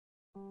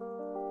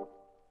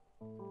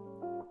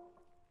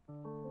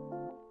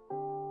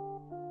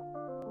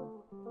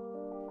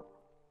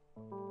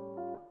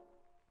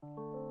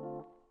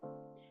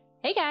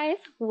Hey guys,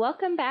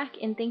 welcome back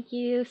and thank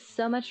you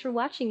so much for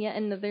watching yet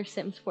another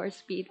Sims 4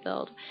 speed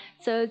build.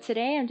 So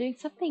today I'm doing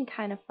something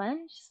kind of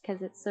fun just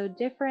because it's so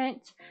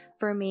different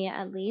for me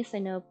at least. I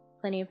know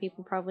plenty of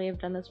people probably have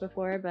done this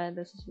before, but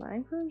this is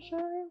my first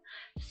time.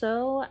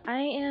 So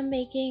I am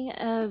making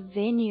a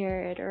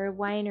vineyard or a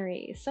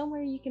winery,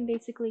 somewhere you can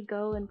basically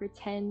go and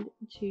pretend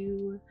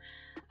to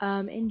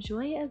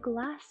enjoy a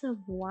glass of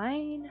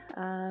wine,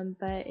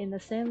 but in The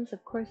Sims,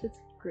 of course, it's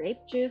grape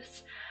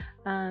juice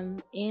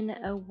in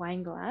a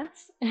wine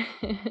glass.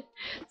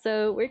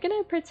 So we're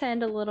gonna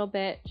pretend a little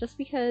bit just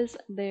because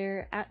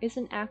there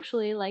isn't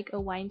actually like a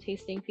wine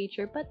tasting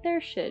feature, but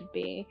there should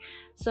be.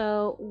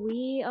 So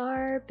we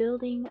are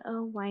building a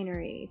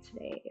winery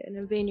today, in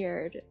a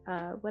vineyard,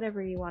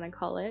 whatever you want to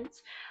call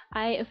it.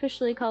 I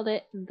officially called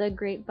it the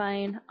Grape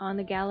Vine on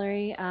the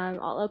gallery.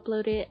 I'll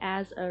upload it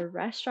as a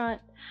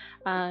restaurant,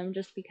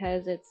 just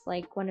because it's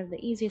like one of the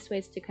easiest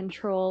ways to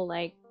control,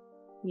 like,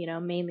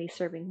 mainly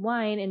serving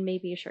wine and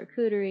maybe a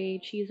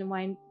charcuterie, cheese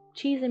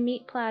and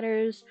meat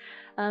platters,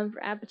 for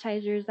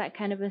appetizers, that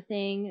kind of a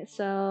thing.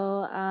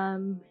 So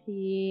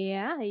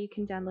yeah, you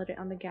can download it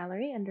on the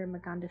gallery under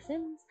Maganda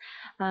Sims,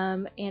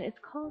 and it's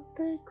called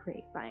the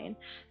Grapevine.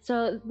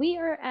 So we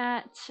are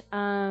at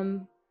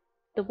the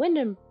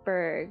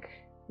Windenburg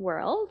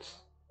world.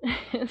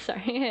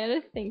 Sorry, I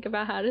had to think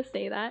about how to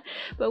say that.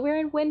 But we're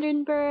in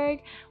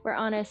Windenburg. We're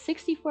on a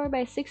 64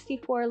 by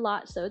 64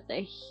 lot, so it's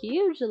a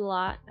huge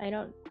lot. I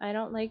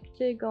don't like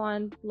to go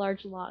on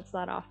large lots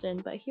that often,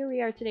 but here we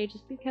are today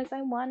just because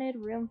I wanted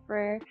room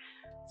for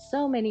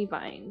so many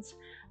vines.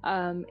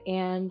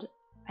 And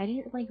I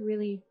didn't like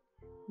really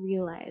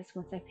realize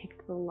once I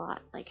picked the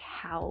lot like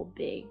how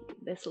big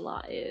this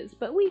lot is.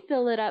 But we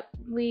fill it up.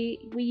 We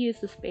use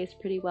the space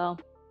pretty well.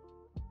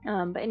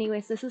 But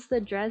anyways, this is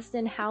the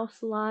Dresden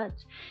house lot,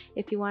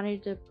 if you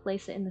wanted to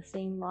place it in the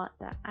same lot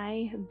that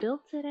I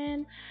built it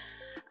in.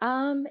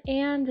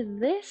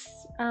 And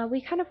this, we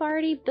kind of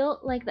already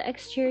built like the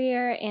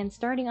exterior and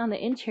starting on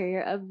the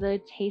interior of the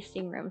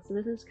tasting room. So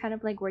this is kind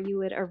of like where you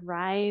would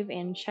arrive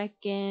and check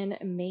in,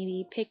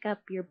 maybe pick up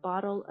your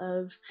bottle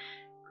of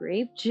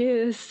grape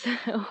juice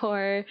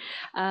or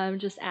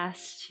just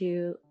ask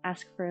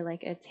for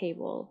like a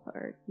table,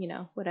 or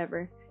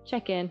whatever,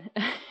 check in.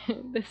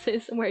 This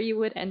is where you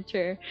would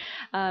enter.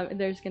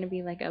 There's going to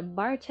be like a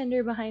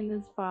bartender behind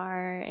this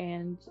bar,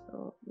 and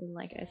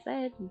like I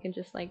said, you can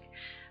just like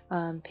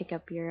pick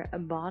up your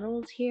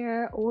bottles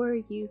here, or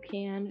you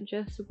can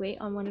just wait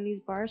on one of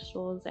these bar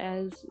stools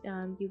as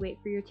you wait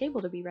for your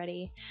table to be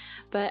ready.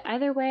 But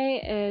either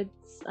way,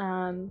 it's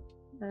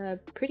a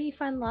pretty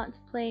fun lot to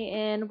play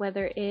in,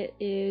 whether it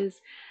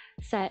is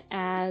set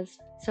as,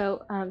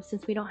 so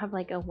since we don't have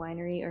like a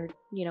winery or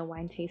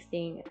wine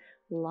tasting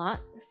lot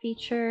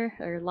feature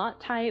or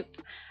lot type,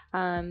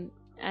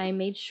 I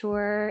made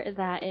sure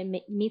that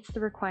it meets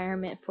the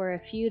requirement for a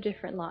few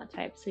different lot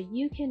types, so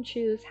you can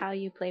choose how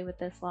you play with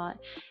this lot.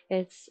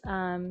 It's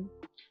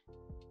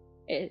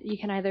you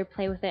can either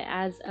play with it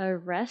as a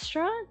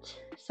restaurant,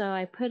 so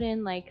I put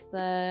in like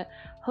the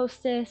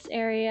hostess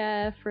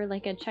area for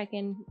like a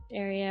check-in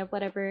area,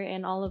 whatever,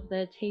 and all of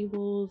the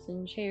tables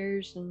and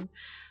chairs and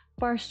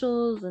bar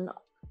stools and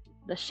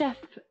the chef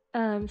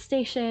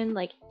station,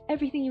 like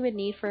everything you would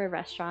need for a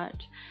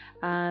restaurant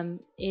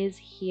is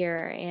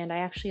here. And I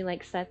actually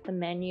like set the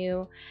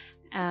menu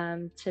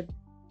to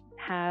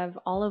have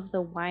all of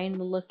the wine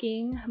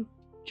looking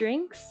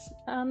drinks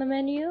on the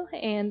menu,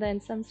 and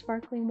then some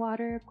sparkling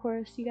water, of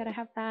course you gotta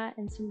have that,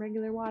 and some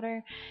regular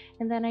water.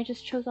 And then I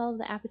just chose all of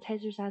the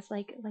appetizers as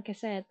like I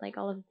said, like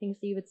all of the things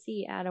that you would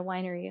see at a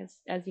winery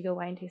as you go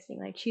wine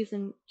tasting, like cheese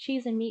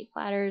and meat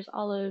platters,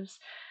 olives,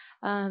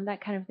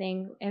 that kind of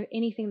thing,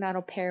 anything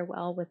that'll pair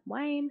well with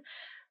wine.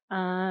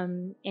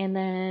 And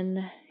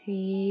then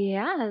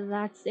yeah,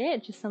 that's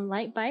it, just some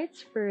light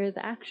bites for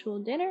the actual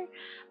dinner,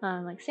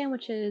 like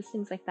sandwiches,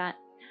 things like that.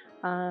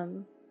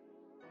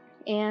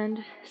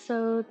 And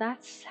so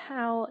that's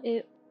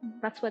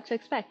what to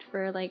expect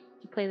for like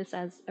to play this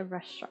as a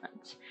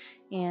restaurant.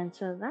 And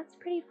so that's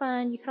pretty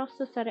fun. You could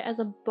also set it as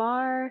a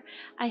bar.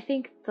 I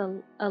think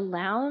a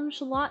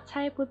lounge lot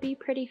type would be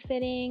pretty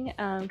fitting,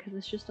 because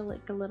it's just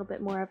like a little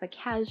bit more of a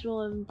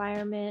casual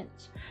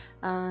environment.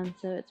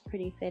 So it's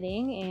pretty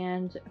fitting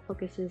and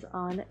focuses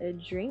on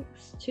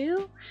drinks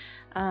too.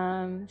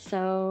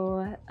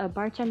 So a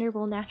bartender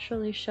will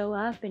naturally show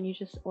up and you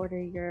just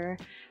order your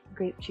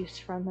grape juice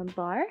from the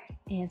bar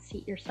and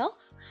seat yourself.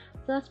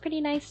 So that's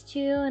pretty nice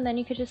too. And then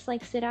you could just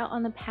like sit out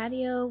on the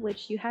patio,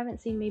 which you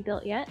haven't seen me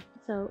built yet,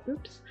 so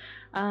oops.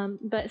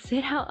 But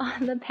sit out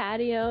on the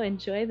patio,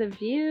 enjoy the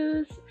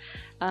views,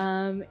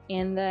 and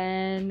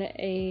then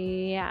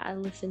yeah,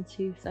 listen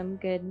to some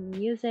good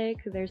music.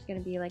 There's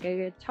gonna be like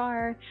a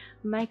guitar,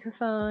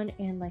 microphone,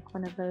 and like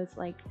one of those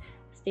like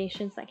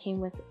stations that came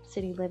with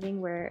City Living,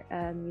 where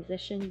a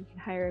musician, you can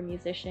hire a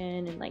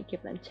musician and like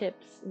give them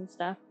tips and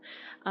stuff.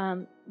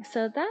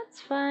 So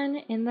that's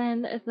fun. And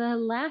then the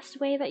last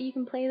way that you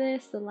can play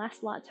this, the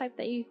last lot type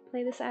that you can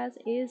play this as,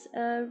 is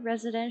a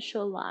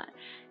residential lot,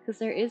 because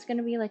there is going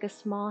to be like a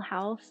small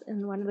house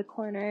in one of the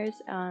corners.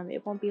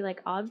 It won't be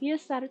like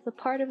obvious that it's a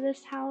part of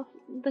this house,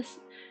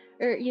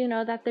 or you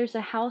know, that there's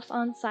a house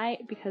on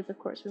site, because of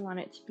course we want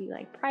it to be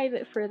like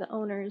private for the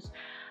owners.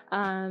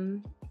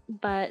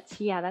 But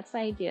yeah, that's the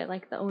idea.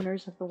 Like the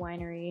owners of the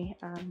winery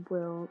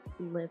will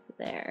live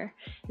there.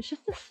 It's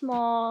just a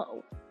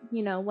small,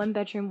 you know, 1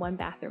 bedroom, 1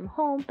 bathroom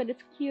home, but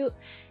it's cute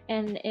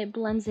and it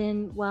blends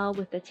in well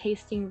with the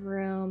tasting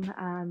room,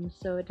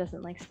 so it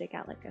doesn't like stick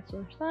out like a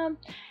sore thumb.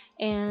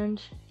 And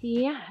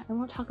yeah, I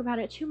won't talk about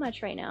it too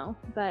much right now,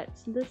 but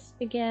this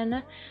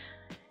again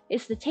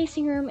is the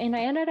tasting room, and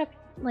I ended up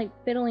like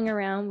fiddling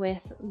around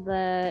with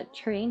the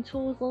terrain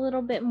tools a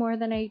little bit more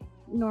than I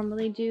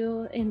normally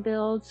do in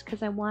builds,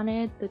 because I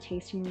wanted the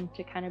tasting room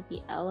to kind of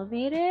be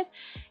elevated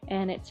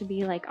and it to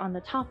be like on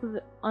the top of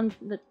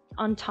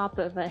on top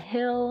of a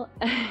hill.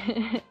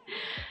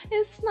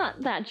 It's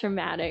not that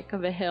dramatic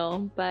of a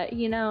hill, but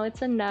you know,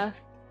 it's enough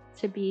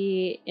to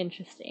be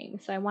interesting.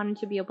 So I wanted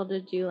to be able to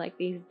do like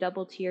these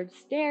double tiered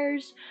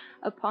stairs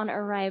upon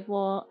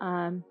arrival.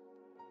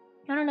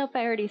 I don't know if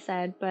I already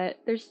said, but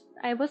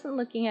I wasn't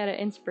looking at an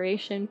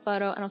inspiration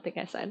photo. I don't think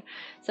I said.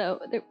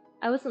 So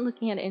I wasn't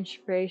looking at an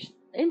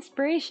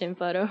inspiration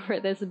photo for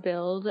this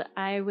build.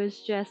 I was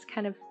just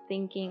kind of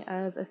thinking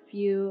of a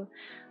few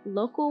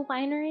local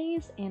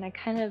wineries, and I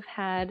kind of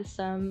had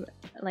some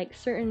like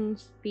certain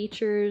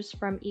features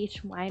from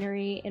each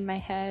winery in my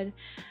head.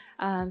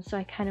 So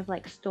I kind of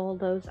like stole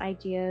those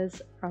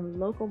ideas from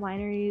local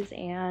wineries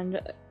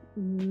and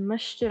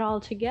mushed it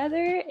all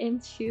together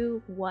into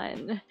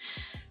one.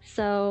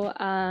 So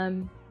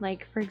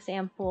like for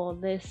example,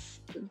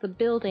 the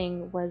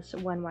building was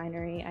one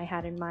winery I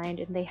had in mind,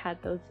 and they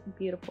had those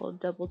beautiful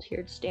double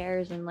tiered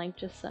stairs and like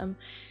just some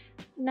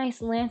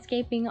nice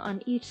landscaping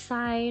on each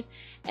side.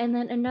 And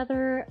then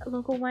another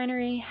local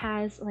winery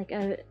has like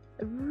a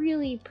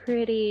really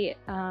pretty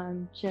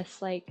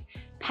just like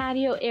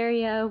patio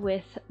area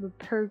with the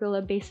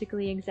pergola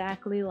basically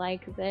exactly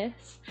like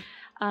this.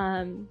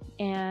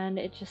 And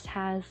it just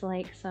has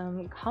like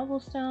some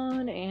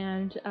cobblestone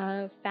and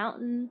a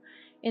fountain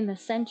in the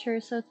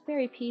center, so it's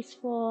very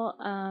peaceful,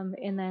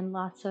 and then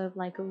lots of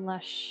like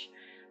lush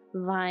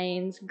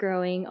vines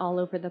growing all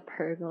over the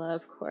pergola,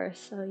 of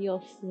course, so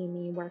you'll see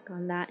me work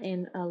on that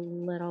in a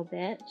little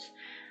bit,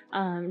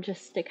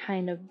 just to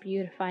kind of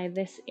beautify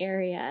this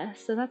area.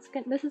 So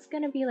this is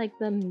gonna be like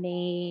the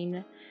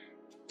main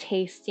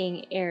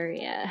tasting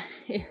area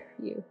if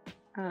you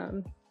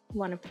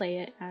want to play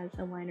it as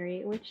a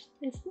winery, which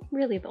is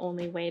really the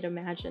only way to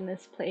imagine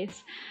this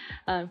place,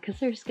 because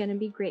there's going to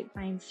be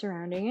grapevines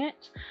surrounding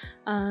it.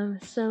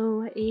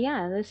 So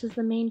yeah, this is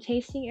the main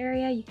tasting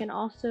area. You can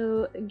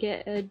also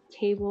get a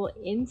table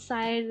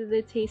inside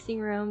the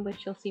tasting room,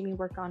 which you'll see me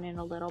work on in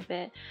a little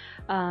bit.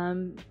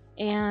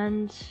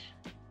 And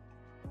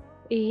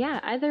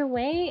yeah, either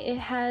way, it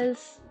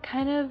has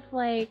kind of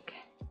like,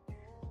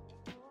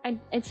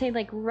 I'd say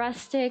like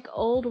rustic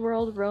old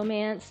world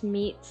romance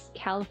meets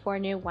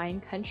California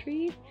wine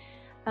country.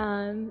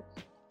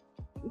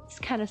 It's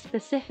kind of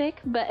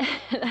specific, but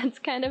that's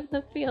kind of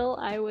the feel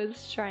I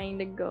was trying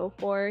to go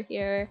for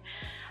here.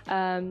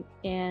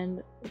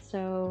 And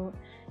so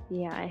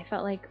yeah, I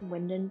felt like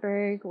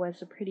Windenburg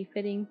was a pretty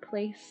fitting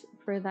place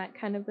for that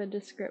kind of a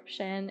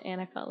description, and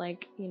I felt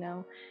like, you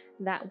know,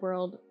 that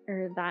world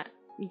or that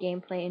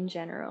gameplay in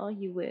general,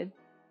 you would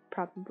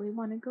probably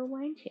want to go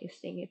wine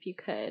tasting if you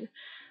could.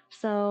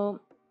 So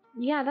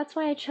yeah, that's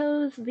why I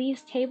chose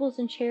these tables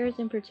and chairs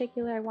in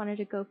particular. I wanted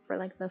to go for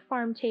like the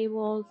farm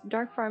tables,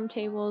 dark farm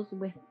tables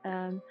with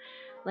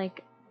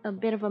like a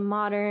bit of a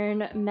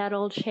modern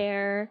metal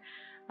chair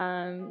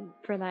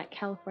for that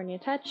California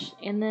touch,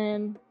 and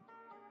then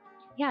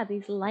yeah,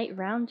 these light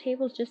round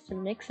tables just to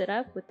mix it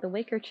up with the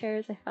wicker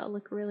chairs I felt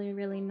look really,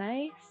 really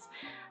nice.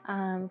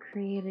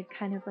 Created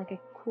kind of like a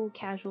cool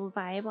casual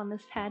vibe on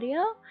this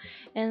patio.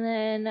 And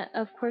then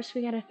of course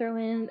we gotta throw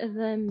in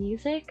the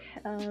music,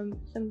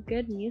 some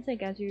good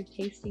music as you're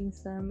tasting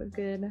some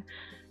good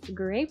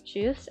grape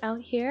juice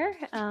out here.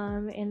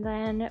 And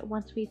then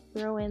once we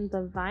throw in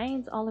the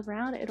vines all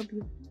around, it'll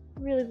be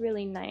really,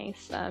 really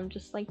nice.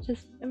 Just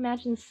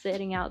imagine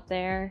sitting out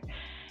there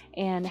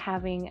and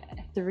having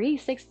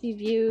 360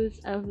 views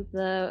of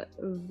the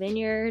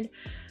vineyard.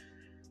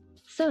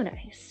 So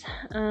nice.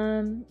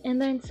 And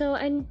then so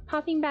I'm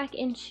popping back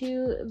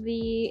into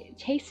the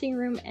tasting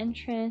room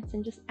entrance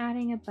and just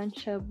adding a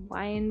bunch of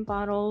wine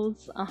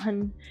bottles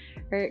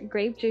or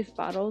grape juice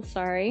bottles,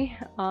 sorry,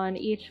 on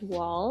each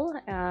wall.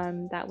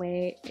 That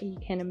way you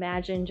can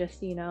imagine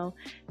just, you know,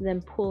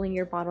 them pulling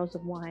your bottles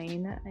of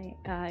wine,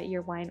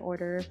 your wine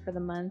order for the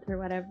month or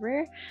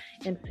whatever,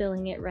 and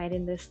filling it right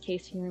in this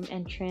tasting room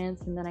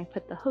entrance. And then I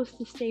put the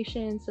hostess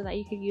station so that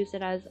you could use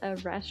it as a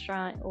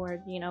restaurant,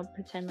 or, you know,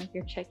 pretend like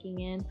you're checking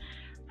in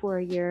for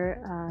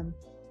your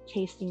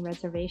tasting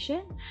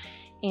reservation,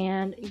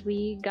 and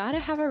we gotta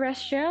have a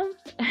restroom.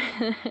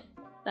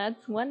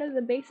 That's one of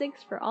the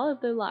basics for all of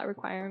the lot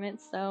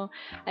requirements, so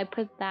I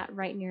put that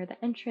right near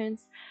the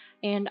entrance,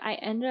 and I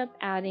ended up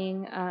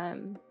adding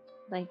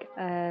like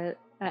a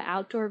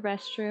outdoor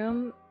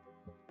restroom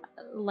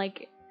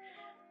like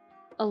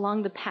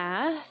along the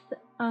path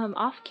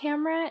off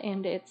camera,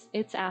 and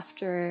it's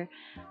after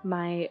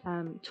my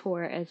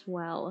tour as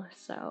well.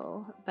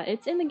 So, but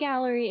it's in the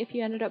gallery. If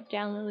you ended up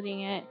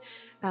downloading it,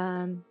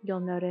 you'll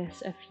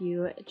notice a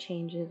few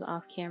changes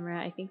off camera.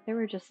 I think there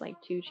were just like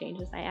 2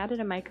 changes. I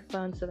added a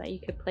microphone so that you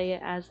could play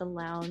it as a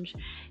lounge,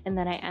 and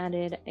then I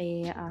added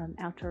a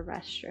outdoor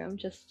restroom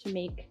just to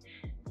make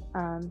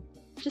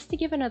just to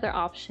give another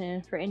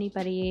option for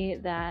anybody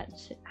that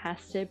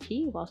has to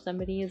pee while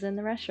somebody is in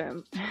the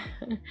restroom.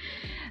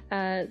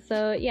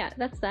 So yeah,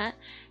 that's that.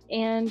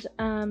 And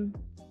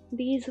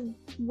these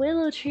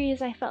willow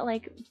trees, I felt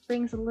like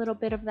brings a little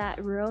bit of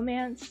that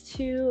romance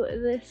to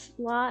this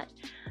lot.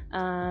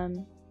 I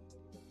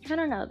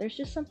don't know, there's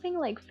just something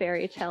like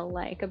fairy tale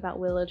like about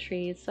willow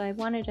trees, so I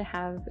wanted to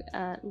have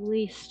at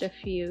least a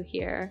few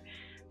here.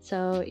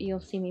 So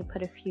you'll see me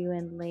put a few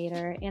in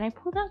later. And I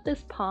pulled out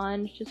this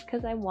pond just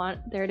because I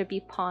want there to be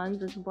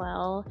ponds as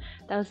well.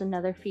 That was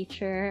another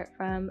feature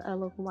from a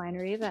local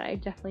winery that I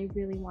definitely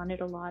really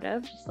wanted a lot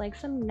of. Just like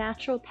some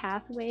natural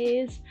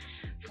pathways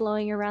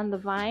flowing around the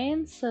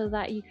vines so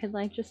that you could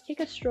like just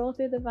take a stroll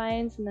through the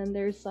vines, and then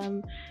there's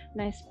some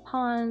nice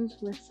ponds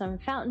with some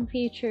fountain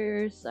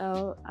features.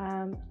 So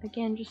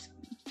again, just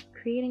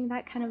creating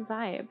that kind of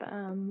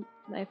vibe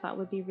I thought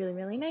would be really,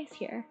 really nice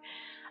here.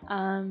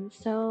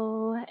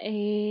 So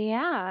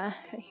yeah,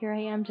 here I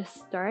am just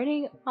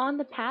starting on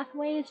the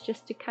pathways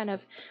just to kind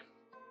of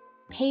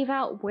pave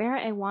out where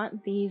I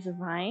want these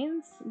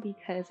vines,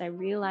 because I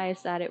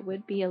realized that it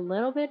would be a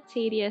little bit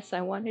tedious.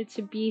 I wanted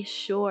to be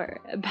sure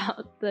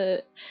about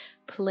the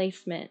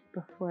placement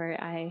before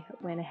I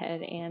went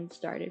ahead and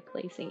started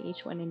placing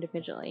each one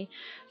individually.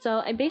 So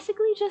I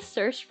basically just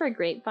searched for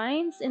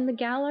grapevines in the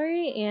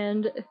gallery,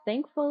 and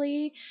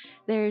thankfully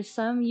there's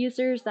some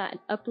users that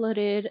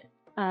uploaded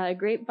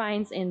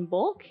grapevines in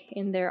bulk,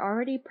 and they're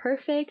already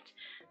perfect,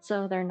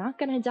 so they're not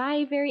gonna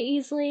die very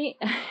easily.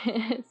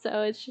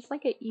 So it's just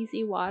like an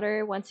easy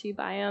water once you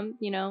buy them.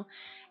 You know,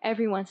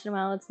 every once in a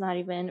while, it's not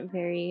even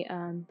very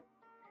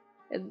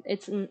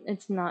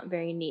it's not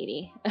very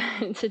needy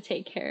to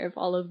take care of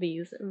all of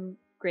these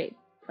grape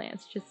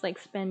plants. Just like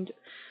spend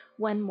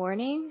one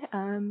morning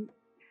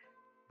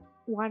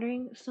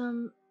watering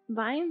some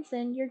vines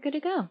and you're good to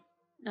go.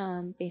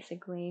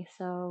 Basically.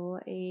 So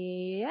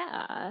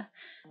yeah,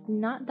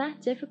 not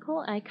that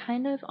difficult. I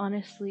kind of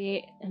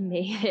honestly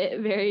made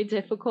it very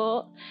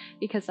difficult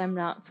because I'm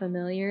not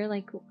familiar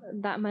like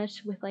that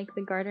much with like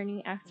the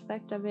gardening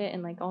aspect of it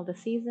and like all the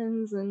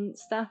seasons and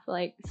stuff.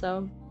 Like,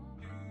 so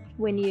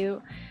when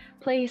you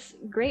place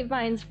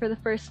grapevines for the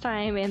first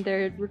time and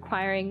they're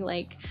requiring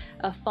like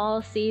a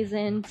fall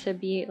season to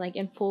be like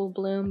in full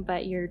bloom,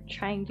 but you're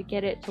trying to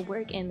get it to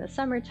work in the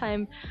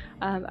summertime,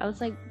 I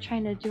was like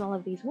trying to do all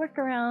of these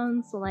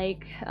workarounds,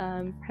 like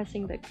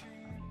pressing the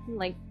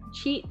like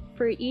cheat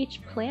for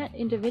each plant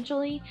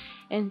individually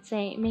and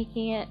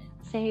making it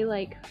say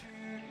like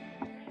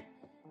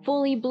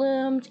fully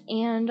bloomed,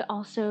 and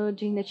also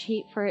doing the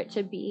cheat for it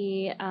to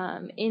be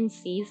in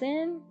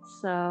season.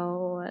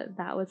 So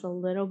that was a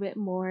little bit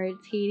more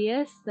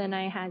tedious than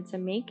I had to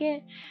make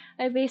it.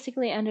 I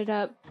basically ended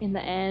up in the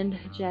end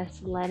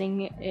just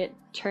letting it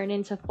turn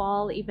into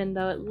fall, even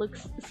though it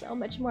looks so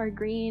much more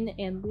green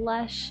and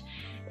lush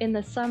in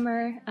the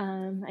summer.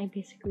 I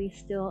basically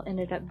still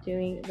ended up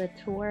doing the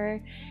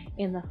tour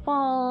in the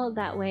fall.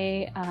 That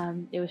way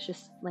it was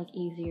just like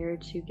easier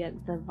to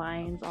get the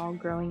vines all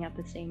growing at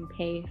the same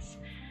pace.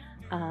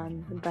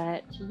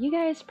 But you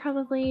guys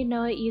probably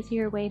know an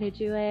easier way to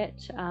do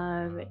it.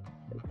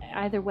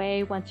 Either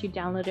way, once you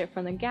download it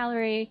from the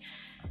gallery,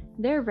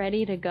 they're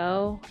ready to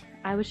go.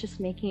 I was just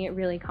making it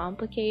really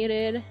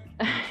complicated.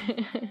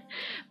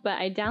 But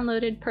I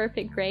downloaded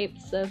perfect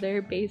grapes, so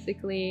they're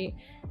basically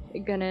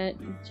gonna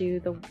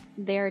do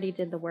they already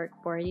did the work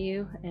for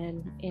you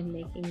and in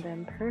making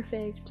them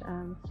perfect.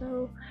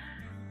 So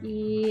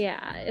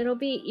yeah, it'll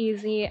be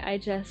easy. I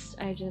just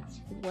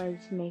was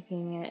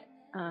making it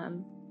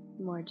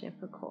more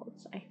difficult,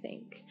 I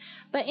think.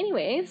 But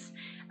anyways,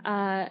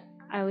 I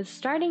was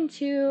starting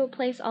to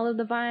place all of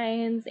the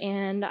vines,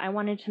 and I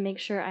wanted to make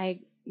sure I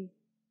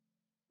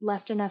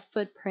left enough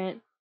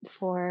footprint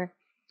for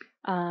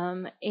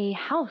a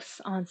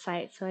house on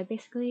site. So I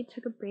basically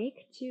took a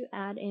break to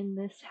add in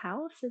this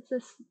house.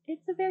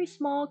 It's a very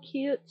small,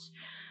 cute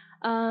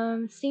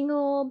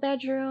single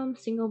bedroom,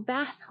 single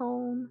bath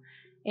home,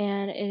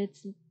 and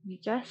it's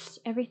just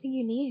everything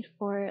you need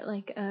for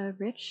like a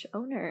rich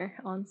owner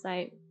on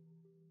site.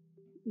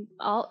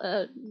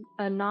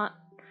 Not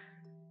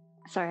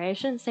sorry, I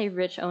shouldn't say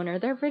rich owner.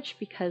 They're rich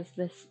because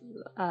this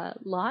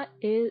lot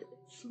is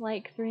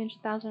like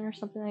 300,000 or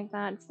something like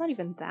that. It's not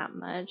even that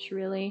much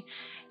really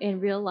in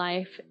real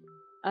life.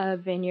 a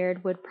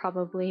vineyard would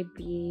probably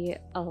be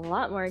a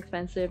lot more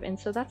expensive. And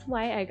so that's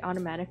why I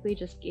automatically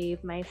just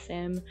gave my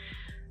sim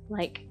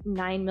like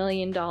 $9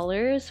 million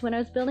when I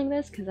was building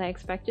this, because I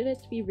expected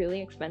it to be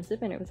really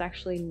expensive, and it was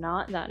actually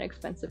not that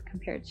expensive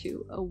compared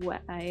to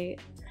what I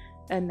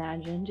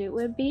imagined it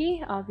would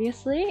be,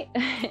 obviously.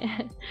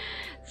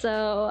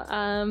 So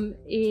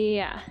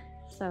yeah,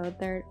 so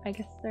I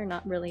guess they're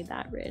not really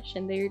that rich,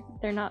 and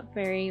they're not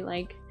very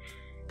like,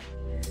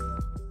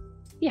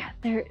 yeah,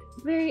 they're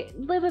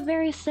live a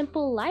very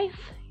simple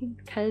life,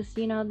 because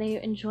you know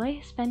they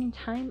enjoy spending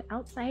time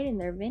outside in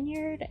their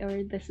vineyard,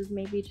 or this is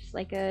maybe just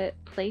like a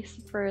place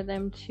for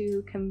them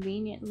to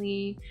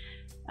conveniently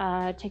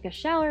take a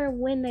shower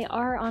when they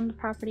are on the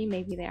property.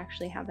 Maybe they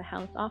actually have the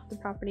house off the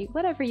property,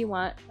 whatever you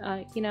want.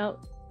 You know,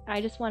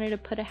 I just wanted to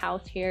put a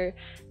house here,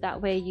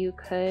 that way you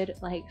could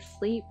like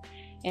sleep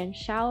and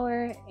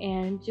shower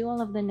and do all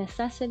of the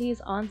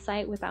necessities on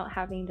site without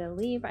having to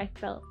leave. I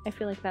feel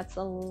like that's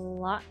a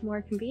lot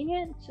more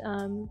convenient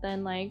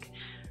than like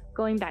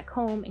going back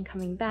home and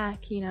coming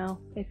back, you know,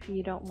 if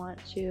you don't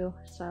want to.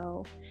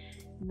 So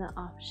the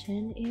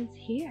option is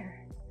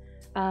here.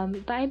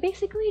 But I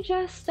basically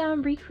just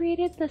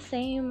recreated the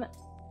same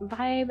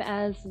vibe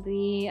as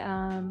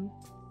the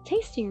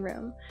tasting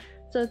room.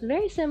 So it's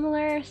very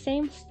similar,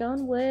 same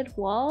stone wood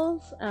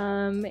walls,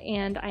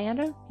 and I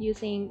ended up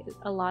using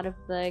a lot of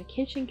the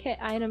kitchen kit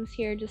items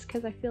here just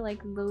because I feel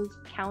like those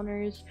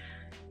counters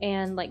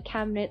and like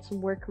cabinets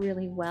work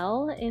really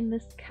well in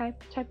this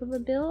type of a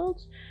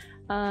build.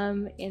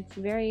 It's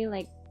very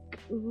like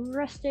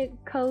rustic,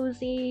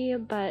 cozy,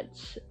 but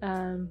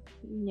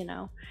you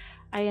know,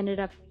 I ended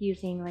up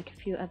using like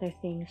a few other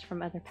things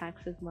from other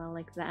packs as well,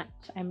 like that.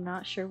 I'm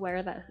not sure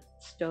where that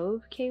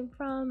stove came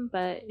from,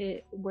 but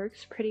it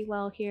works pretty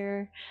well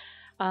here.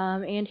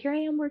 And here I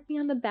am working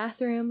on the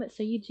bathroom.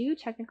 So you do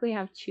technically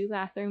have 2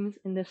 bathrooms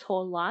in this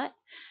whole lot.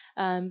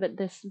 But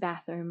this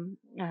bathroom,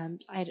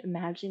 I'd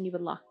imagine you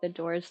would lock the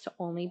doors to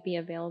only be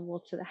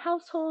available to the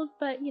household,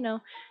 but you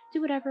know,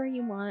 do whatever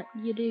you want,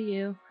 you do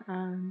you.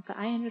 But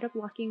I ended up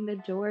locking the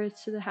doors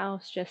to the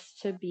house just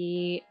to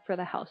be for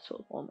the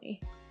household only.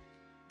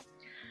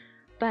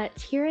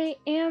 But here I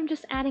am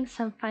just adding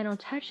some final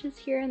touches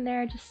here and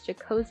there just to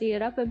cozy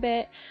it up a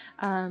bit.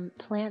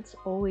 Plants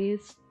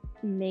always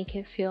make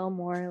it feel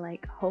more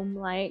like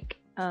home-like,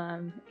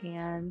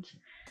 and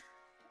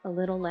a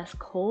little less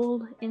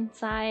cold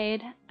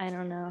inside. I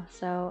don't know.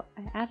 So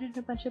I added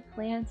a bunch of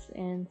plants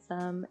and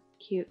some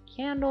cute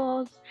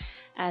candles,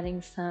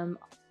 adding some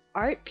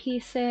art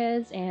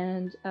pieces,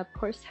 and of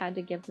course had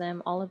to give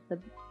them all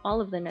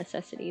of the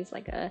necessities,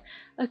 like a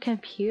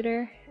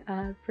computer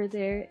for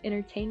their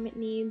entertainment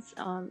needs,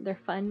 their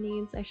fun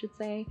needs, I should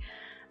say,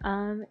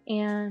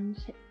 and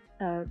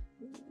a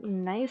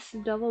nice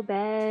double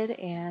bed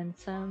and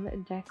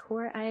some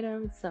decor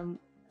items, some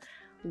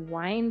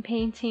wine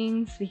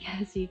paintings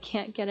because you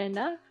can't get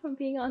enough from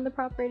being on the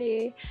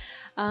property.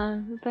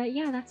 But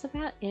yeah, that's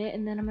about it.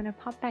 And then I'm gonna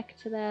pop back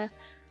to the,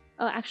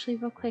 oh, actually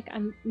real quick,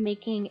 I'm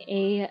making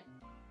a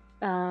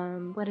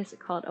what is it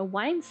called, a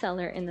wine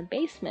cellar in the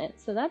basement,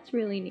 so that's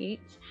really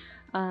neat.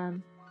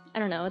 I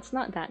don't know, it's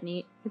not that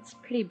neat, it's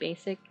pretty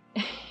basic.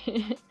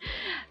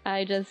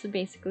 I just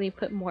basically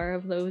put more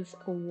of those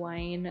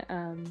wine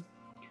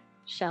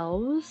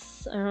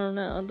shelves, I don't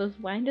know, those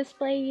wine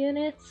display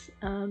units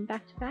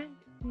back to back,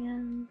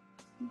 and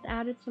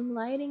added some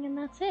lighting, and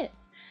that's it.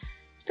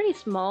 It's pretty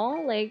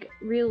small. Like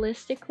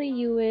realistically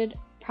you would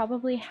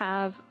probably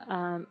have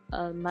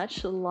a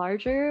much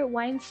larger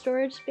wine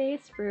storage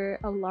space for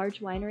a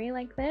large winery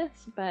like this,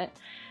 but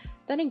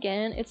then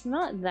again, it's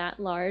not that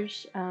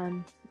large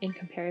in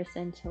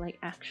comparison to like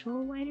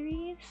actual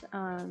wineries.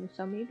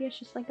 So maybe it's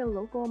just like a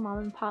local mom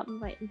and pop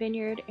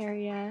vineyard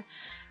area,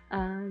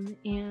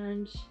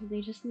 and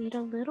they just need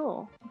a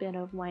little bit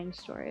of wine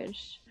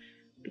storage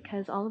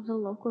because all of the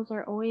locals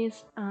are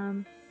always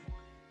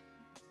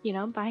you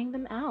know, buying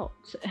them out.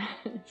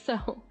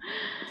 So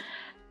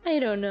I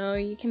don't know,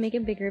 you can make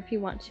it bigger if you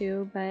want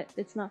to, but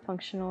it's not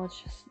functional.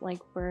 It's just like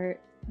for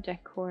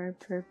decor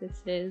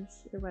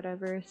purposes or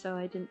whatever, so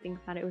I didn't think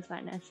that it was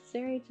that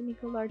necessary to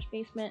make a large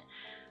basement.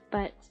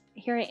 But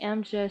here I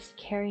am just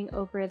carrying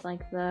over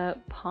like the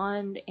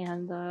pond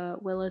and the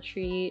willow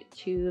tree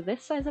to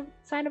this side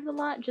of the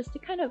lot, just to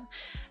kind of,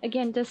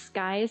 again,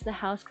 disguise the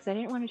house, because I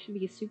didn't want it to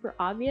be super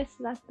obvious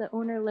that the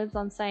owner lives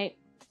on site.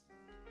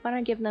 I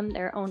want to give them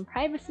their own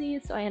privacy,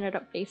 so I ended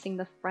up facing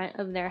the front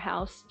of their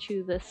house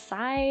to the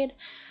side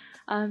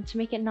to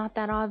make it not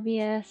that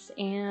obvious.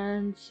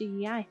 And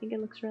yeah, I think it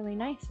looks really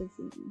nice.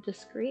 It's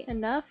discreet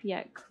enough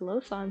yet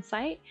close on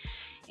site.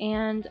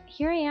 And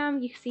here I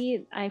am, you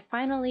see I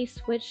finally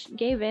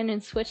gave in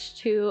and switched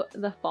to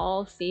the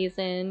fall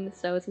season,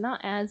 so it's not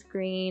as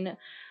green,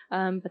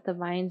 but the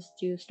vines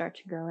do start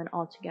to grow in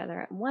all together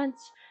at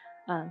once.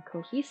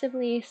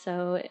 Cohesively,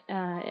 so it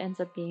ends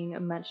up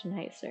being much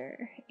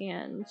nicer.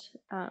 And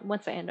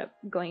once I end up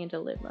going into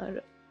live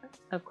mode,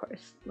 of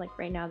course, like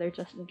right now they're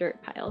just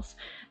dirt piles.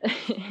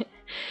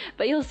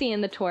 But you'll see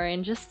in the tour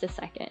in just a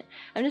second.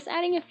 I'm just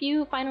adding a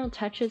few final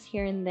touches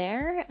here and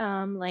there,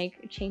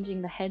 like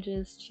changing the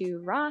hedges to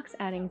rocks,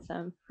 adding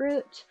some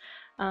fruit,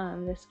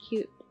 this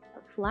cute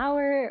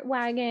flower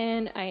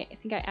wagon. I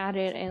think I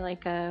added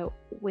like a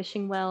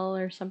wishing well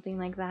or something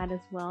like that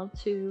as well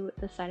to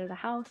the side of the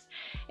house.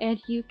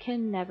 And you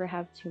can never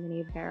have too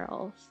many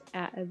barrels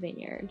at a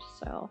vineyard,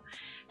 so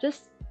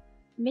just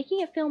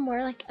making it feel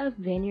more like a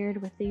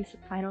vineyard with these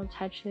final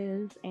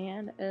touches,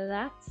 and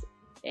that's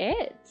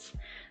it.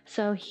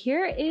 So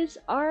here is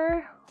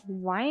our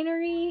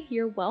winery.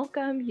 You're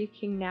welcome. You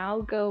can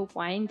now go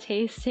wine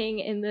tasting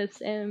in The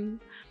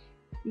Sims.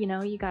 You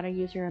know, you gotta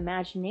use your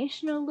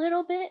imagination a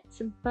little bit,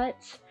 but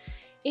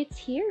it's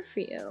here for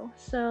you.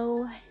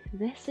 So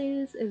this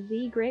is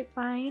the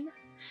Grapevine.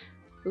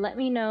 Let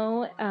me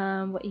know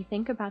what you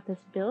think about this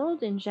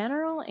build in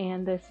general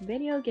and this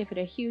video. Give it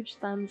a huge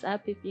thumbs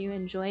up if you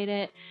enjoyed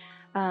it.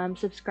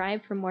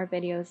 Subscribe for more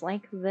videos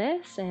like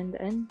this, and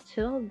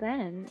until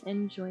then,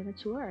 enjoy the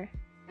tour.